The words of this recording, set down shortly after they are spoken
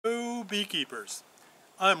beekeepers,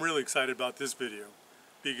 I'm really excited about this video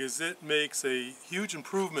because it makes a huge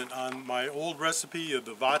improvement on my old recipe of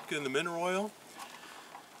the vodka and the mineral oil,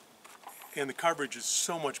 and the coverage is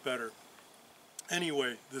so much better.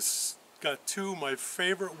 Anyway, this got two of my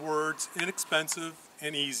favorite words, inexpensive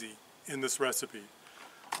and easy, in this recipe.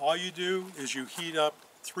 All you do is you heat up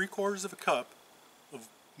 3/4 of a cup of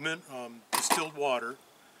distilled water,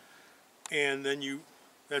 and then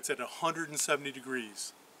that's at 170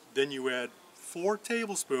 degrees. Then you add 4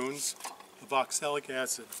 tablespoons of oxalic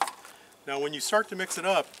acid. Now when you start to mix it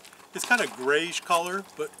up, it's kind of grayish color,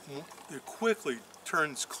 but it quickly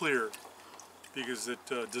turns clear because it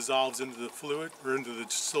dissolves into the fluid or into the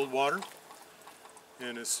distilled water.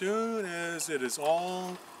 And as soon as it is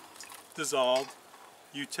all dissolved,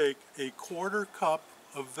 you take a 1/4 cup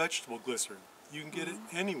of vegetable glycerin. You can get it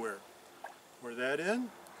anywhere. Pour that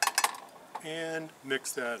in and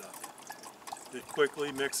mix that up. It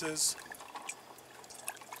quickly mixes,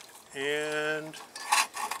 and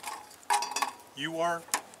you are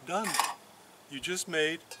done. You just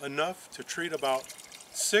made enough to treat about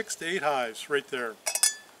 6 to 8 hives right there.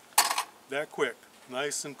 That quick,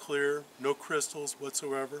 nice and clear, no crystals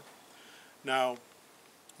whatsoever. Now,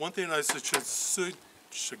 one thing I should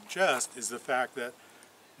suggest is the fact that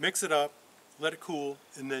mix it up, let it cool,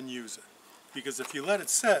 and then use it. Because if you let it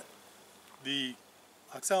set, the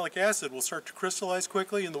oxalic acid will start to crystallize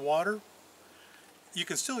quickly in the water. You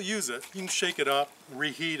can still use it. You can shake it up,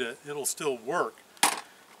 reheat it. It'll still work.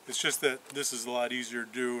 It's just that this is a lot easier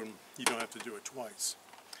to do and you don't have to do it twice.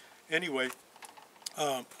 Anyway,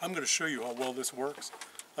 I'm going to show you how well this works.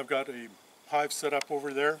 I've got a hive set up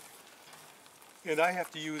over there, and I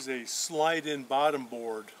have to use a slide-in bottom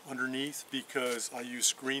board underneath because I use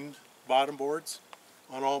screened bottom boards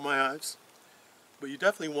on all my hives. But you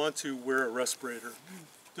definitely want to wear a respirator.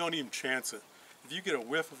 Don't even chance it. If you get a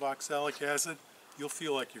whiff of oxalic acid, you'll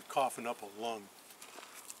feel like you're coughing up a lung.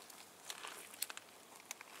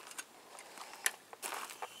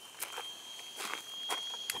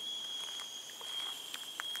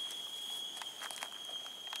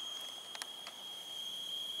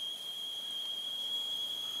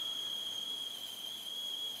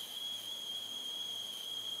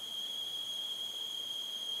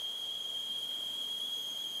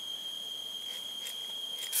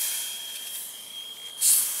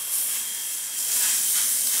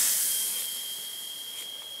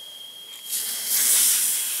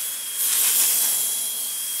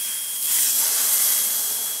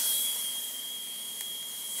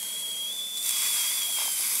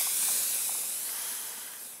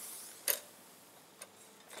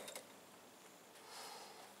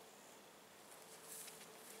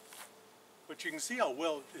 But you can see how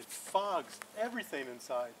well it fogs everything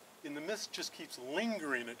inside. And the mist just keeps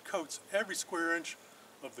lingering. It coats every square inch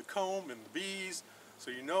of the comb and the bees,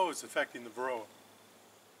 so you know it's affecting the Varroa.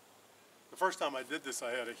 The first time I did this,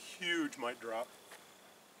 I had a huge mite drop.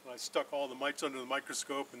 I stuck all the mites under the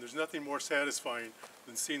microscope, and there's nothing more satisfying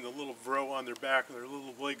than seeing the little Varroa on their back and their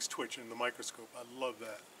little legs twitching in the microscope. I love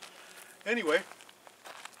that. Anyway,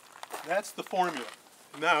 that's the formula.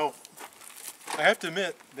 Now, I have to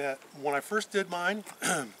admit that when I first did mine,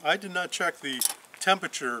 I did not check the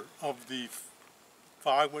temperature of the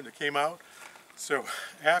fog when it came out. So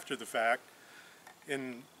after the fact,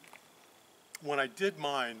 and when I did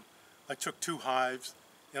mine, I took 2 hives,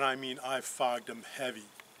 and I mean I fogged them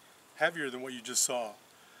heavier than what you just saw.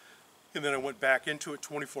 And then I went back into it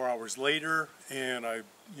 24 hours later, and I,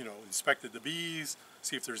 inspected the bees,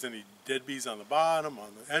 see if there's any dead bees on the bottom,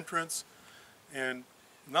 on the entrance, and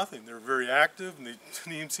nothing. They were very active, and they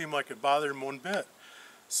didn't even seem like it bothered them one bit.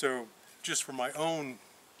 So just for my own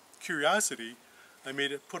curiosity, I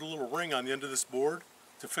put a little ring on the end of this board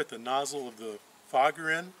to fit the nozzle of the fogger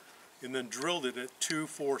in, and then drilled it at 2,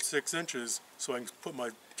 4, 6 inches so I can put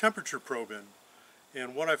my temperature probe in.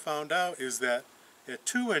 And what I found out is that at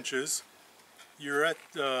 2 inches, you're at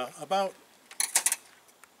about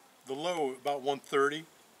the low about 130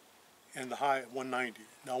 and the high at 190.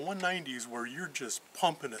 Now 190 is where you're just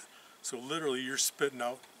pumping it. So literally you're spitting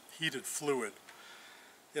out heated fluid.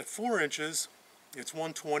 At 4 inches, it's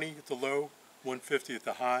 120 at the low, 150 at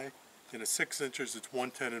the high, and at 6 inches it's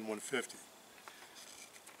 110 and 150.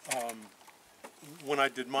 When I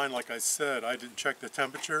did mine, like I said, I didn't check the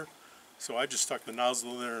temperature, so I just stuck the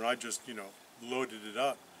nozzle in there and I just, loaded it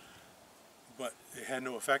up. But it had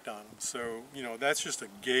no effect on them. So, that's just a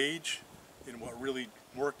gauge, and what really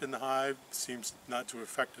worked in the hive seems not to have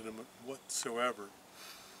affected them whatsoever.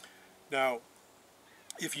 Now,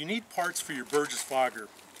 if you need parts for your Burgess fogger,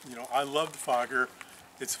 I love the fogger.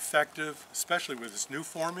 It's effective, especially with this new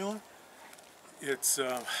formula. It's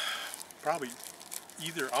probably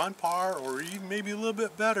either on par or even maybe a little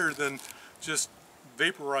bit better than just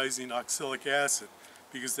vaporizing oxalic acid,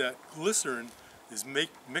 because that glycerin is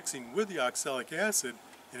mixing with the oxalic acid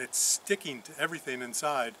and it's sticking to everything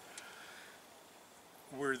inside,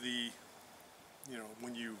 where the, you know,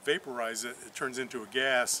 when you vaporize it, it turns into a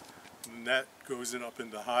gas, and that goes in up in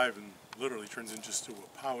the hive and literally turns into just a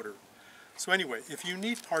powder. So anyway, if you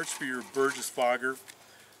need parts for your Burgess fogger,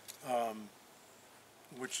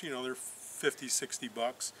 which, you know, they're 50, 60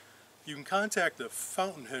 bucks, you can contact the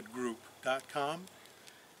fountainheadgroup.com,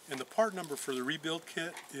 and the part number for the rebuild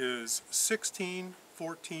kit is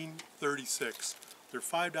 161436. They're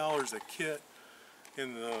 $5 a kit,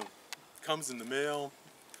 and comes in the mail.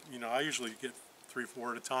 You know, I usually get 3 or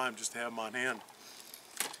 4 at a time just to have them on hand.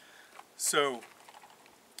 So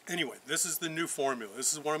anyway, this is the new formula.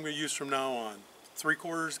 This is what I'm going to use from now on.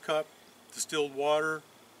 3/4 cup distilled water,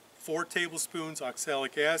 4 tablespoons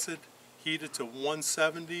oxalic acid, heat it to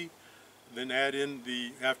 170, then add in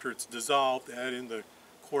the, after it's dissolved, add in the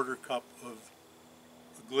 1/4 cup of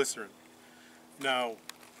glycerin. Now,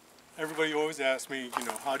 everybody always asks me, you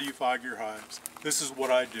know, how do you fog your hives? This is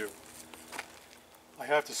what I do. I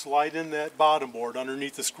have to slide in that bottom board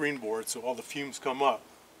underneath the screen board so all the fumes come up.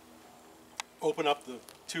 Open up the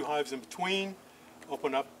 2 hives in between,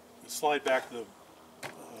 open up, slide back the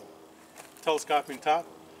telescoping top,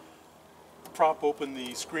 prop open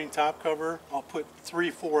the screen top cover. I'll put 3,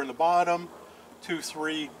 4 in the bottom, 2,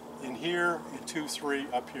 3 in here, and 2, 3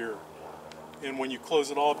 up here. And when you close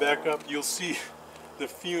it all back up, you'll see the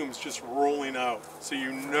fumes just rolling out, so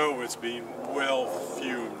you know it's being well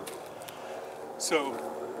fumed. So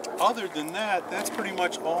other than that, that's pretty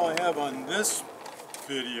much all I have on this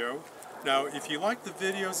video. Now, if you like the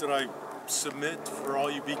videos that I submit for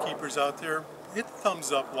all you beekeepers out there, hit the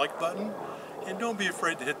thumbs up, like button, and don't be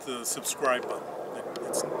afraid to hit the subscribe button.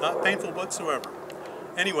 It's not painful whatsoever.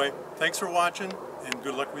 Anyway, thanks for watching, and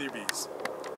good luck with your bees.